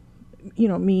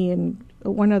 me and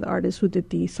one other artist who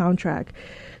did the soundtrack.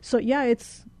 So yeah,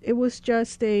 it was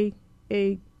just they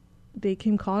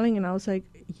came calling, and I was like,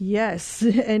 yes,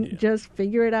 and just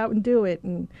figure it out and do it.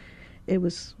 And it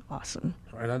was awesome.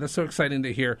 Right, that's so exciting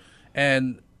to hear.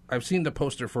 And I've seen the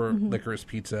poster for Licorice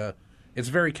Pizza. It's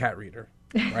very Cat Reeder,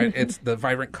 right? It's the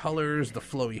vibrant colors, the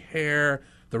flowy hair,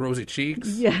 the rosy cheeks.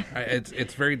 Yeah.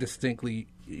 It's very distinctly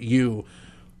you.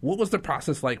 What was the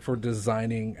process like for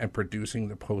designing and producing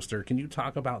the poster? Can you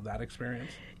talk about that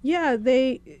experience? Yeah,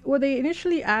 they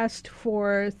initially asked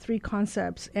for 3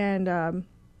 concepts, and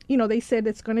they said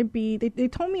it's going to be, they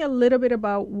told me a little bit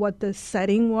about what the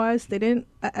setting was. They didn't,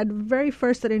 at very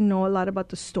first, I didn't know a lot about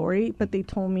the story, but they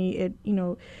told me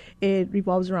it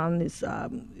revolves around this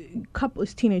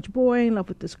this teenage boy in love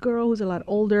with this girl who's a lot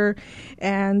older.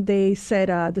 And they said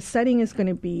the setting is going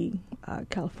to be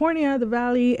California, the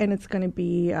Valley, and it's going to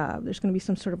be, there's going to be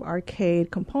some sort of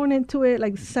arcade component to it,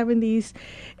 like the 70s.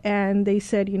 And they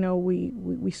said,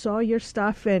 we saw your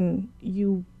stuff, and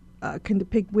you can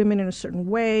depict women in a certain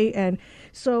way. And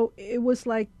so it was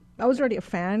like, I was already a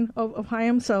fan of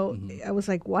Chaim, so I was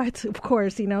like, what? Of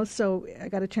course, so I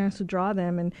got a chance to draw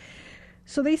them. And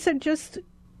so they said, just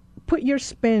put your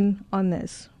spin on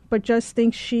this, but just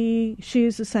think she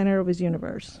is the center of his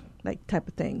universe, like type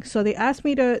of thing. So they asked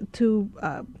me to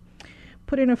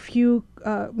put in a few,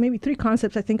 maybe 3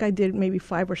 concepts. I think I did maybe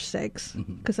 5 or 6,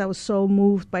 because I was so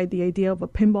moved by the idea of a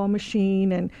pinball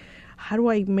machine, and how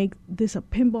do I make this a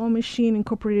pinball machine,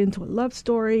 incorporate it into a love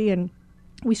story? And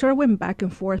we sort of went back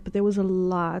and forth, but there was a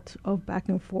lot of back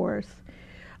and forth.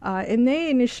 And they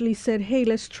initially said, hey,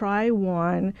 let's try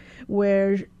one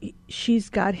where she's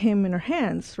got him in her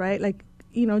hands, right? Like,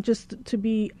 just to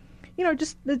be,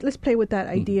 just let's play with that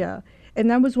idea. And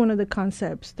that was one of the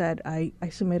concepts that I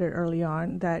submitted early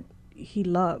on that he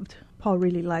loved. Paul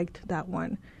really liked that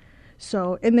one.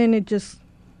 So, and then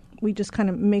we just kind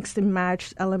of mixed and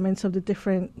matched elements of the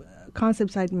different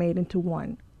concepts I'd made into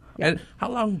one. Yeah. And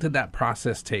how long did that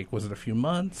process take? Was it a few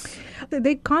months?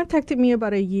 They contacted me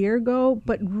about a year ago,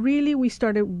 but really we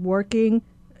started working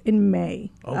in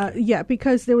May. Okay.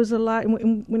 Because there was a lot,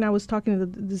 when I was talking to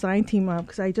the design team,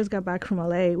 because I just got back from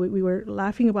LA, we were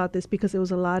laughing about this because there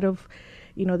was a lot of,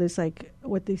 this like,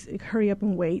 hurry up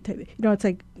and wait. It's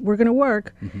like, we're going to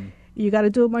work. You got to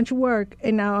do a bunch of work.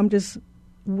 And now I'm just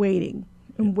waiting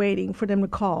for them to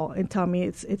call and tell me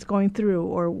it's going through,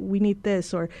 or we need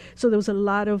this, or so there was a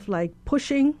lot of like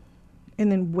pushing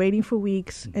and then waiting for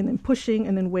weeks and then pushing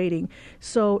and then waiting.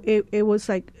 So it was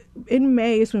like in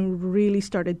May is when we really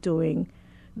started doing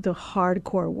the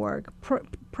hardcore work.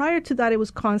 Prior to that, it was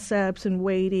concepts and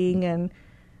waiting and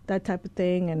that type of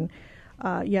thing. And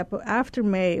but after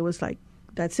May, it was like,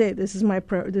 that's it. This is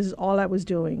this is all I was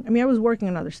doing. I mean, I was working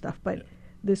on other stuff, but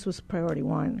this was priority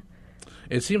 1.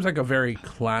 It seems like a very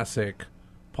classic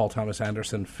Paul Thomas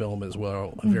Anderson film as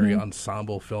well, a very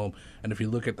ensemble film. And if you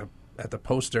look at the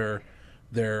poster,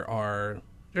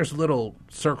 there's little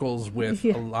circles with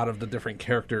a lot of the different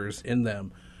characters in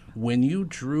them. When you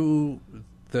drew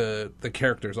the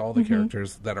characters, all the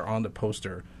characters that are on the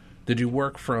poster, Did you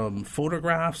work from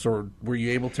photographs, or were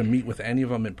you able to meet with any of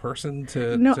them in person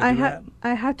to No, to I do that?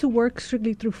 I had to work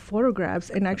strictly through photographs,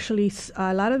 and actually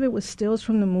a lot of it was stills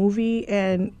from the movie,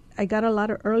 and I got a lot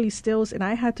of early stills, and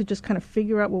I had to just kind of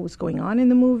figure out what was going on in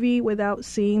the movie without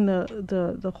seeing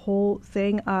the whole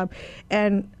thing,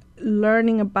 and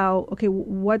learning about, okay,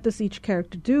 what does each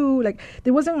character do? Like,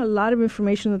 there wasn't a lot of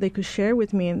information that they could share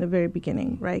with me in the very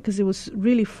beginning, right? Because it was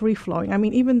really free-flowing. I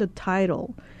mean, even the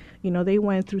title, they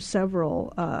went through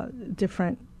several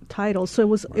different titles, so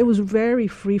it was very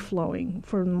free-flowing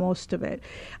for most of it.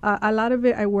 A lot of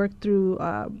it I worked through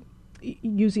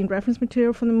using reference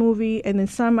material from the movie, and then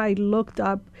some I looked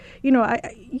up.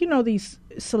 These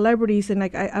celebrities, and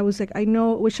I was like, I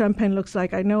know what Sean Penn looks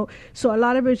like. I know, so a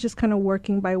lot of it is just kind of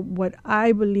working by what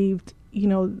I believed.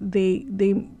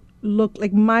 They look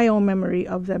like, my own memory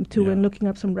of them too, and looking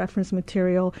up some reference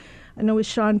material. I know with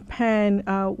Sean Penn,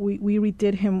 we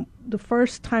redid him the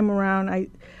first time around.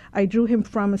 I drew him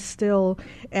from a still,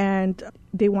 and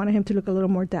they wanted him to look a little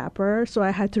more dapper, so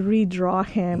I had to redraw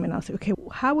him, and I was like, okay,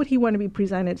 how would he want to be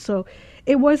presented? So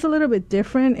it was a little bit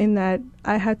different in that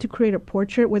I had to create a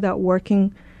portrait without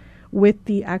working with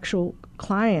the actual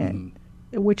client,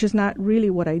 which is not really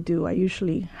what I do. I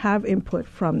usually have input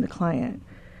from the client.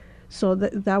 So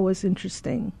that was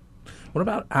interesting. What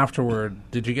about afterward?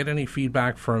 Did you get any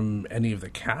feedback from any of the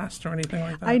cast or anything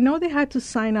like that? I know they had to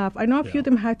sign off. I know a few of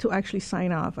them had to actually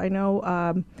sign off. I know,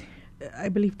 I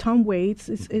believe Tom Waits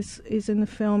is in the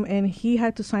film, and he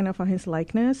had to sign off on his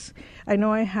likeness. I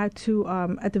know I had to,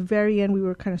 at the very end, we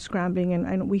were kind of scrambling,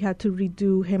 and we had to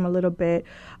redo him a little bit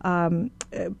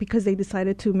because they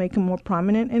decided to make him more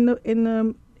prominent in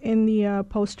the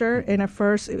poster. And at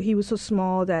first he was so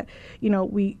small that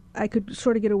I could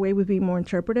sort of get away with being more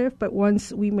interpretive, but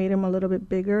once we made him a little bit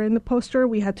bigger in the poster,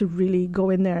 we had to really go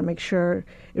in there and make sure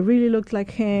it really looked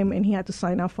like him, and he had to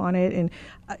sign off on it. And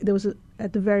there was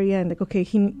at the very end, like, okay,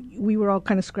 we were all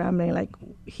kind of scrambling, like,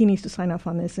 he needs to sign off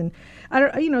on this. And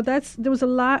there was a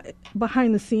lot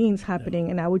behind the scenes happening,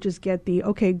 and I would just get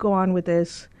okay, go on with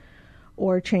this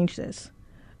or change this.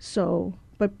 So,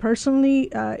 but personally,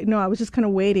 no, I was just kind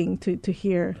of waiting to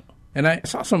hear. And I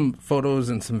saw some photos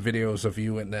and some videos of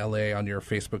you in L.A. on your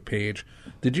Facebook page.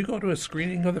 Did you go to a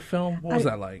screening of the film? What was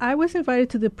that like? I was invited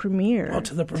to the premiere. Oh,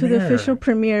 to the premiere. To the official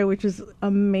premiere, which is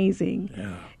amazing.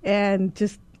 Yeah. And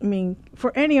just, I mean,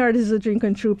 for any artist, it's a dream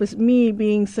come true. But me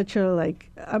being such a,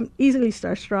 I'm easily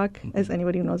starstruck, as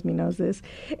anybody who knows me knows this.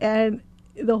 And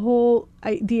the whole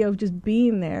idea of just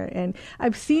being there, and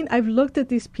I've looked at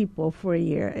these people for a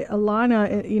year.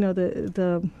 Alana, in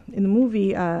the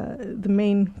movie, the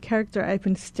main character, I've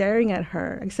been staring at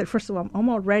her. I said, first of all, I'm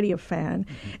already a fan,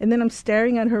 and then I'm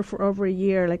staring at her for over a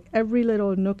year, like every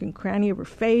little nook and cranny of her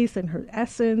face and her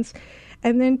essence.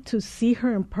 And then to see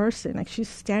her in person, like she's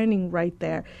standing right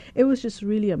there, it was just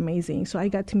really amazing. So I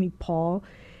got to meet Paul,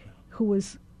 who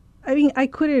was,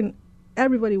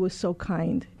 everybody was so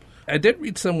kind. I did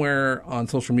read somewhere on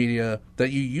social media that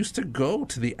you used to go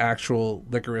to the actual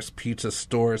Licorice Pizza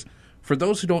stores. For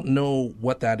those who don't know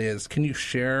what that is, can you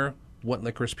share what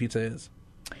Licorice Pizza is?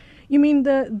 You mean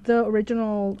the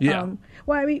original? Yeah.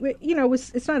 Well, I mean,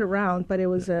 it's not around, but it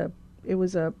was a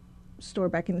store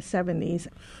back in the 70s.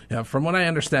 Yeah, from what I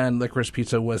understand, Licorice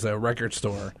Pizza was a record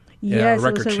store. Yes, a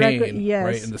record chain, yes.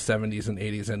 right, in the 70s and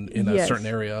 80s, and in a certain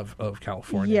area of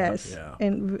California. Yes, yeah.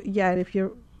 And if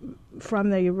you're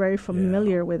from there, you're very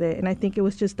familiar with it. And I think it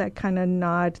was just that kind of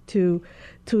nod to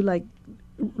like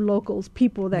locals,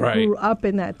 people that grew up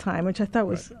in that time, which I thought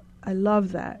was, I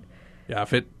love that. Yeah,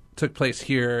 if it took place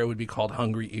here, it would be called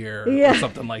Hungry Ear or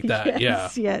something like that.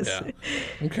 Yes. Yeah.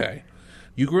 Okay.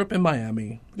 You grew up in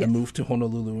Miami and moved to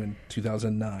Honolulu in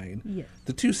 2009. Yes.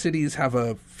 The two cities have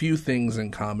a few things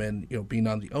in common, being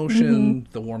on the ocean,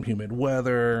 the warm, humid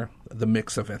weather, the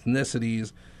mix of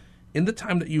ethnicities. In the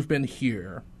time that you've been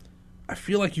here, I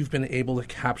feel like you've been able to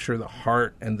capture the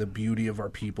heart and the beauty of our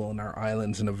people and our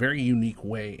islands in a very unique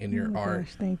way in your art.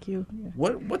 Gosh, thank you. Yeah.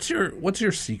 What's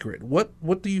your secret?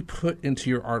 What do you put into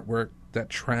your artwork that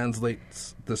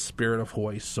translates the spirit of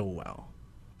Hawaii so well?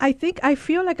 I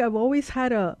feel like I've always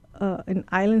had an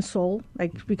island soul,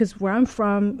 like, because where I'm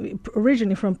from,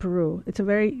 originally from Peru,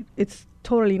 it's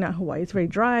totally not Hawaii. It's very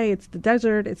dry. It's the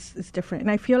desert. It's different.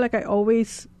 And I feel like I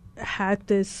always had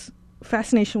this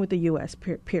fascination with the U.S.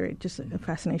 period, just a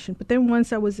fascination. But then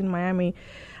once I was in Miami,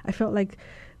 I felt like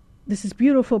this is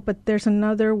beautiful, but there's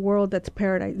another world that's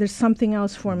paradise. There's something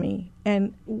else for me.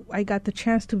 And I got the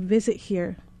chance to visit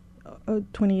here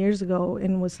 20 years ago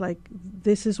and was like,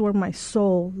 this is where my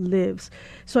soul lives.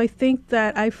 So I think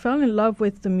that I fell in love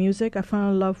with the music. I fell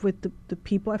in love with the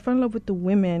people. I fell in love with the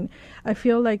women. I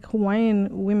feel like Hawaiian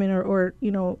women or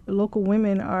local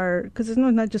women are, because it's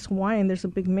not just Hawaiian, there's a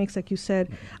big mix, like you said.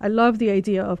 I love the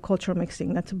idea of cultural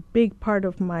mixing. That's a big part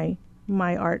of my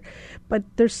art. But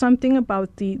there's something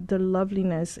about the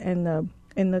loveliness and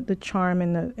the charm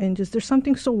and just there's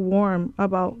something so warm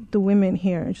about the women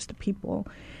here and just the people.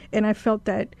 And I felt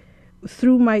that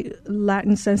through my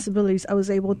Latin sensibilities, I was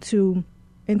able to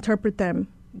interpret them,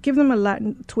 give them a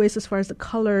Latin twist as far as the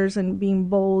colors and being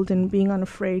bold and being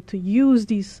unafraid to use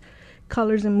these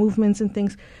colors and movements and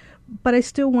things. But I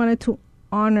still wanted to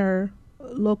honor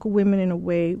local women in a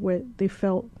way where they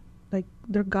felt like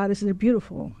they're goddesses, they're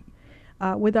beautiful.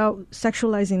 Without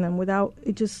sexualizing them, without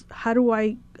it, just how do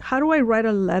I write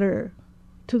a letter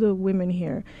to the women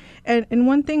here? And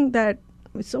one thing that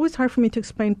it's always hard for me to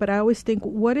explain, but I always think,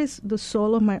 what is the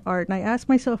soul of my art? And I asked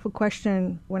myself a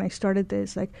question when I started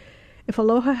this, like, if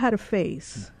Aloha had a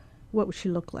face, what would she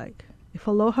look like? If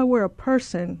Aloha were a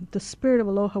person, the spirit of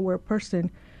Aloha were a person,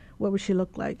 what would she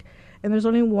look like? And there's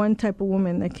only one type of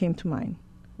woman that came to mind,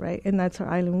 right? And that's our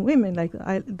island women, like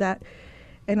that.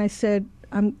 And I said,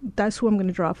 that's who I'm going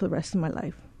to draw for the rest of my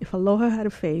life. If Aloha had a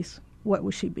face, what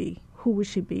would she be? Who would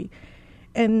she be?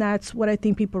 And that's what I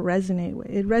think people resonate with.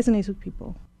 It resonates with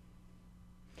people.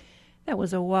 That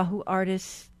was Oʻahu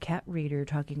artist Kat Reeder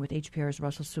talking with HPR's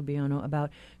Russell Subiono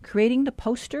about creating the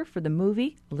poster for the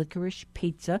movie Licorice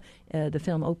Pizza. The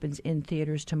film opens in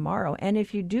theaters tomorrow. And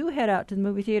if you do head out to the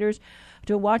movie theaters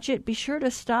to watch it, be sure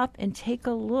to stop and take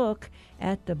a look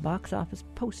at the box office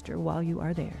poster while you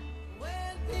are there.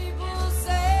 People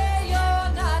say you're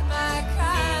not my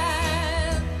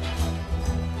kind,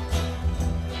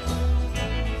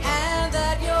 and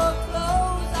that your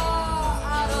clothes are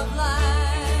out of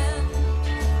line,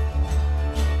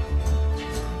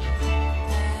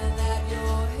 and that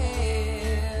your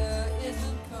hair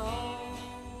isn't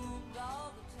combed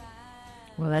all the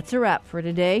time. Well, that's a wrap for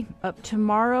today. Up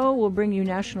tomorrow, we'll bring you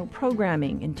national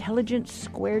programming. Intelligence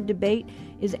Squared Debate.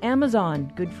 Is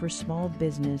Amazon good for small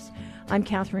business? I'm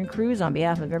Catherine Cruz on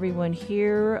behalf of everyone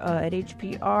here at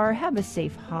HPR. Have a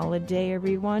safe holiday,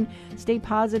 everyone. Stay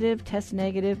positive, test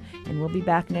negative, and we'll be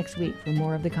back next week for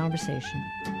more of the conversation.